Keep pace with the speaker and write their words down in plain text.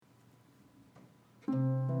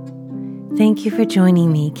Thank you for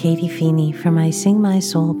joining me, Katie Feeney, for my Sing My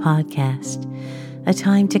Soul podcast, a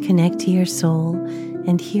time to connect to your soul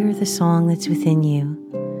and hear the song that's within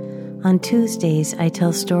you. On Tuesdays, I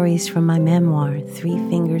tell stories from my memoir, Three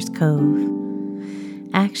Fingers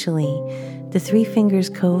Cove. Actually, the Three Fingers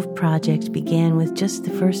Cove project began with just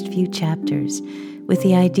the first few chapters, with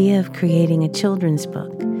the idea of creating a children's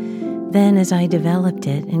book. Then, as I developed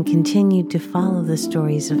it and continued to follow the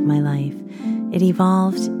stories of my life, it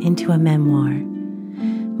evolved into a memoir.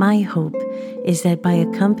 My hope is that by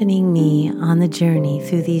accompanying me on the journey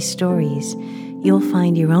through these stories, you'll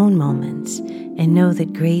find your own moments and know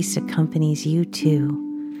that grace accompanies you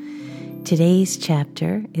too. Today's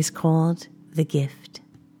chapter is called The Gift.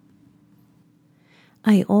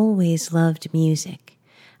 I always loved music.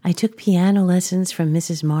 I took piano lessons from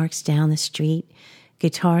Mrs. Marks down the street,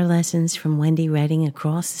 guitar lessons from Wendy Redding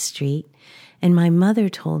across the street, and my mother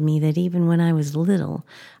told me that even when I was little,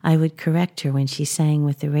 I would correct her when she sang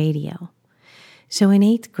with the radio. So in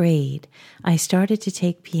 8th grade, I started to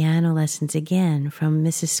take piano lessons again from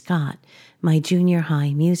Mrs. Scott, my junior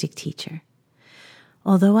high music teacher.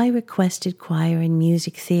 Although I requested choir and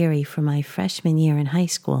music theory for my freshman year in high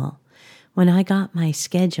school, when I got my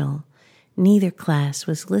schedule, neither class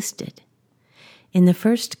was listed. In the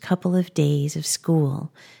first couple of days of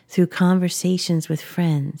school, through conversations with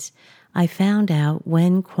friends, I found out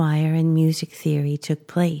when choir and music theory took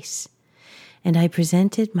place, and I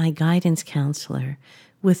presented my guidance counselor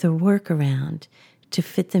with a workaround to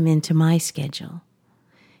fit them into my schedule.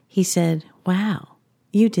 He said, "Wow,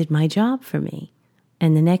 you did my job for me."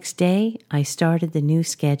 And the next day, I started the new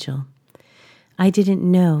schedule. I didn't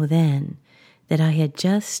know then that I had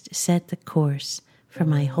just set the course for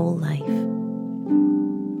my whole life.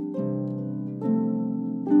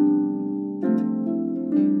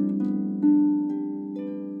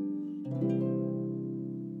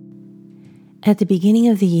 At the beginning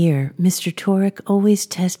of the year, Mr. Torek always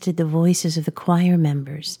tested the voices of the choir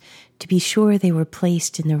members to be sure they were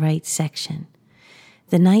placed in the right section.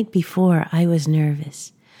 The night before, I was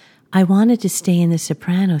nervous. I wanted to stay in the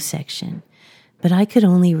soprano section, but I could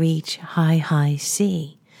only reach high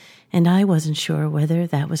C, and I wasn't sure whether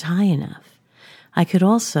that was high enough. I could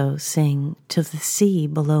also sing to the C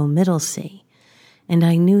below middle C, and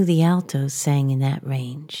I knew the altos sang in that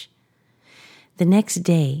range. The next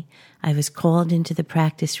day, I was called into the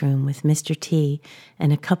practice room with Mr. T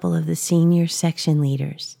and a couple of the senior section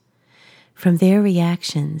leaders. From their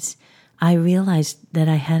reactions, I realized that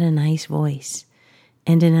I had a nice voice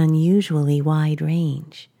and an unusually wide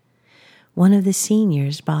range. One of the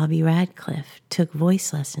seniors, Bobby Radcliffe, took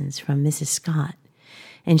voice lessons from Mrs. Scott,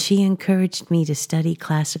 and she encouraged me to study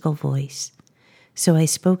classical voice. So I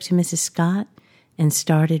spoke to Mrs. Scott and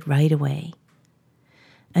started right away.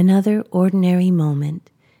 Another ordinary moment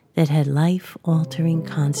that had life-altering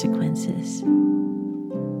consequences.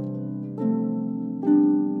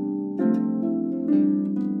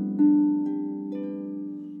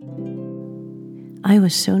 I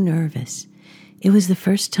was so nervous. It was the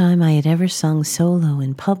first time I had ever sung solo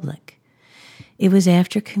in public. It was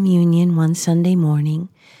after communion one Sunday morning,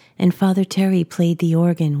 and Father Terry played the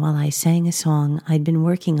organ while I sang a song I'd been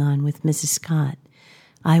working on with Mrs. Scott,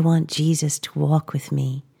 "I Want Jesus to Walk With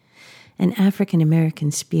Me," an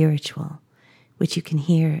African-American spiritual, which you can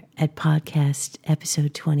hear at podcast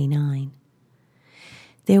episode 29.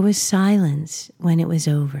 There was silence when it was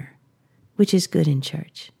over, which is good in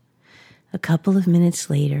church. A couple of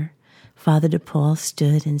minutes later, Father DePaul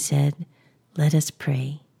stood and said, "Let us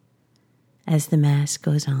pray," as the Mass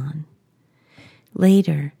goes on.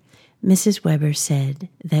 Later, Mrs. Weber said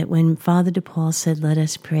that when Father DePaul said, "Let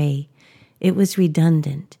us pray," it was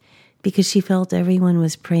redundant, because she felt everyone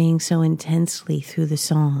was praying so intensely through the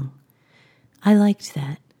song. I liked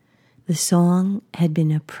that. The song had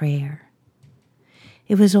been a prayer.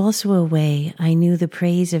 It was also a way I knew the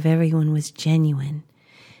praise of everyone was genuine.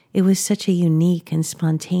 It was such a unique and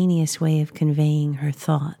spontaneous way of conveying her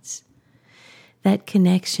thoughts. That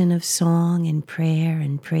connection of song and prayer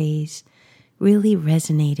and praise really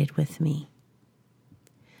resonated with me.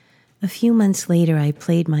 A few months later, I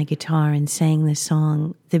played my guitar and sang the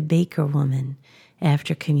song "The Baker Woman"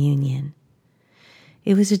 after communion.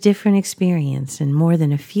 It was a different experience, and more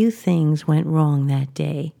than a few things went wrong that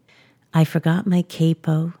day. I forgot my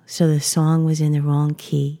capo, so the song was in the wrong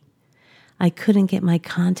key. I couldn't get my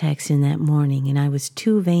contacts in that morning, and I was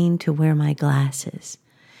too vain to wear my glasses.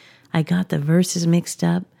 I got the verses mixed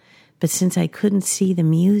up, but since I couldn't see the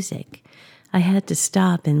music, I had to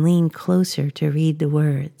stop and lean closer to read the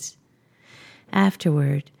words.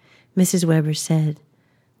 Afterward, Mrs. Weber said,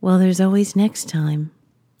 "Well, there's always next time."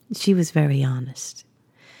 She was very honest.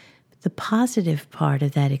 The positive part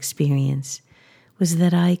of that experience was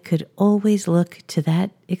that I could always look to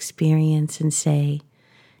that experience and say,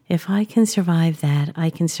 if I can survive that, I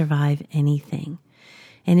can survive anything.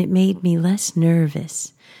 And it made me less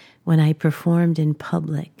nervous when I performed in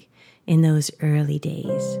public in those early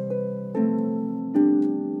days.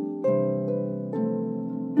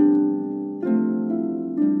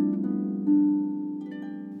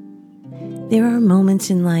 There are moments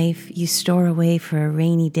in life you store away for a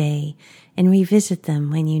rainy day and revisit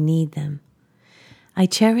them when you need them. I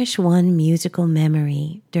cherish one musical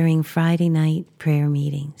memory during Friday night prayer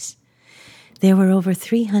meetings. There were over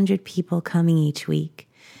 300 people coming each week,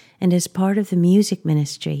 and as part of the music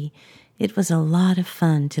ministry, it was a lot of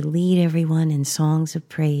fun to lead everyone in songs of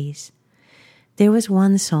praise. There was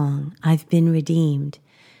one song, I've Been Redeemed,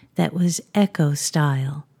 that was echo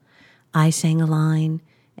style. I sang a line,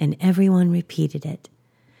 and everyone repeated it.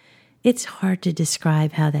 It's hard to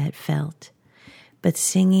describe how that felt, but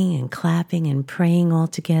singing and clapping and praying all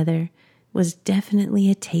together was definitely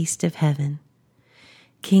a taste of heaven.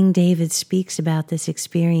 King David speaks about this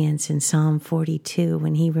experience in Psalm 42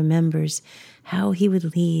 when he remembers how he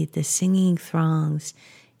would lead the singing throngs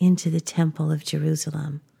into the temple of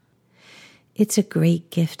Jerusalem. It's a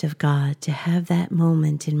great gift of God to have that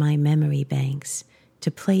moment in my memory banks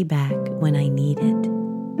to play back when I need it.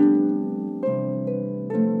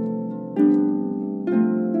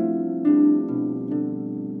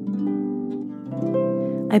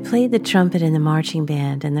 I played the trumpet in the marching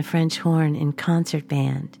band and the French horn in concert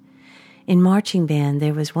band. In marching band,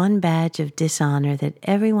 there was one badge of dishonor that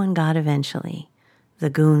everyone got eventually, the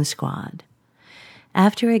Goon Squad.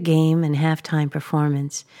 After a game and halftime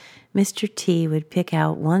performance, Mr. T would pick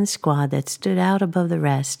out one squad that stood out above the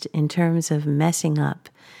rest in terms of messing up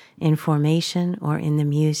in formation or in the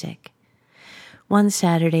music. One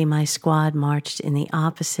Saturday, my squad marched in the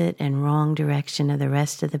opposite and wrong direction of the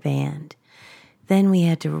rest of the band. Then we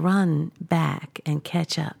had to run back and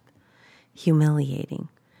catch up. Humiliating.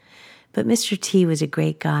 But Mr. T was a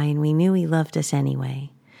great guy, and we knew he loved us anyway.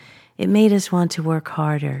 It made us want to work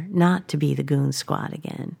harder, not to be the Goon Squad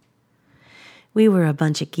again. We were a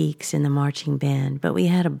bunch of geeks in the marching band, but we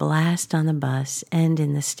had a blast on the bus and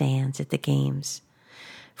in the stands at the games.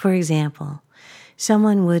 For example,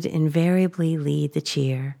 someone would invariably lead the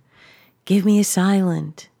cheer. Give me a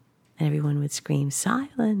silent. And everyone would scream,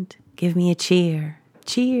 silent. Give me a cheer,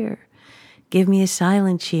 cheer. Give me a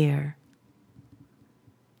silent cheer.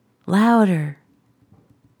 Louder.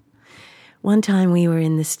 One time we were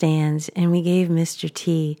in the stands and we gave Mr.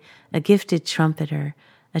 T, a gifted trumpeter,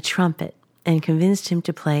 a trumpet and convinced him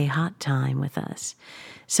to play Hot Time with us.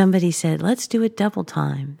 Somebody said, let's do it double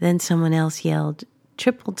time. Then someone else yelled,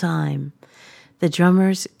 triple time. The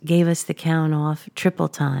drummers gave us the count off, triple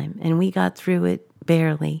time, and we got through it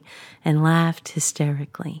barely and laughed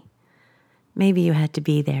hysterically. Maybe you had to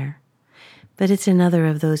be there, but it's another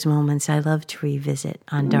of those moments I love to revisit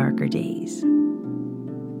on darker days.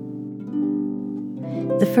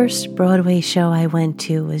 The first Broadway show I went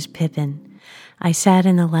to was Pippin. I sat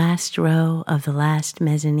in the last row of the last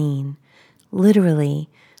mezzanine. Literally,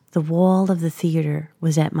 the wall of the theater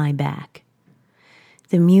was at my back.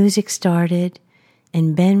 The music started,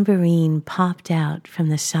 and Ben Vereen popped out from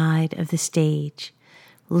the side of the stage,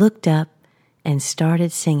 looked up, and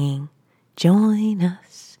started singing, Join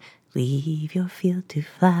us, leave your field to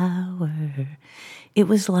flower. It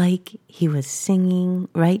was like he was singing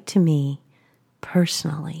right to me,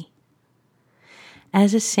 personally.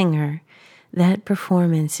 As a singer, that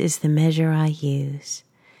performance is the measure I use.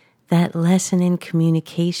 That lesson in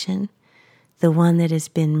communication, the one that has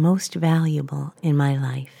been most valuable in my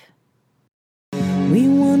life. We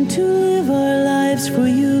want to live our lives for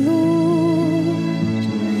you, Lord,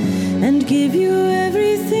 and give you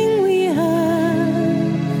everything we have.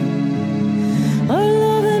 Our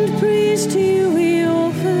love and praise to you we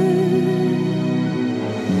offer,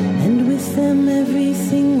 and with them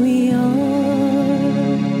everything we are.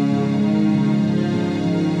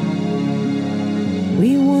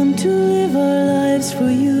 We want to live our lives for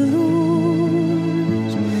you,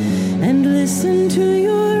 Lord, and listen to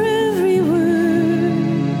your every word,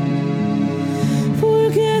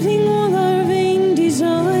 forgetting all our vain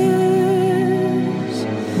desires,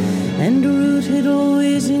 and rooted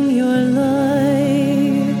always in your life.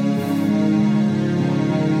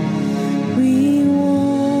 We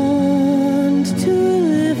want to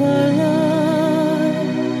live our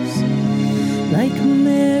lives like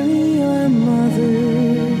Mary, our mother,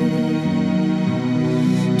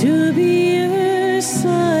 to be your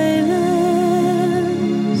silence,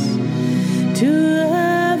 to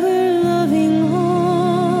have a loving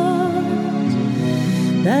heart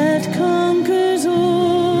that that conquers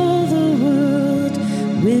all the world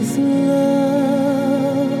with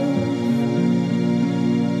love.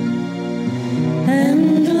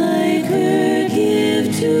 And like her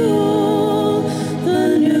give to all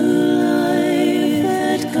the new life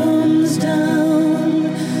that comes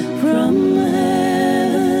down from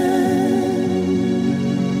heaven.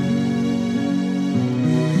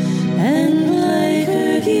 And like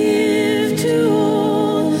her give to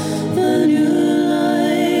all the new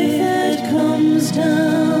life that comes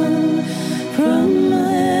down from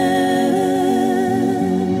heaven.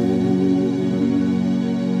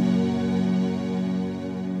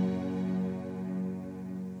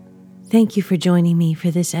 Thank you for joining me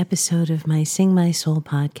for this episode of my Sing My Soul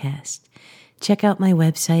podcast. Check out my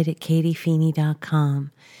website at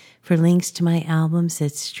katiefeeney.com for links to my albums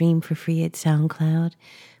that stream for free at SoundCloud,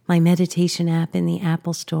 my meditation app in the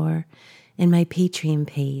Apple Store, and my Patreon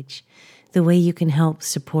page, the way you can help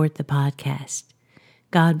support the podcast.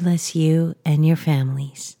 God bless you and your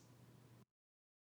families.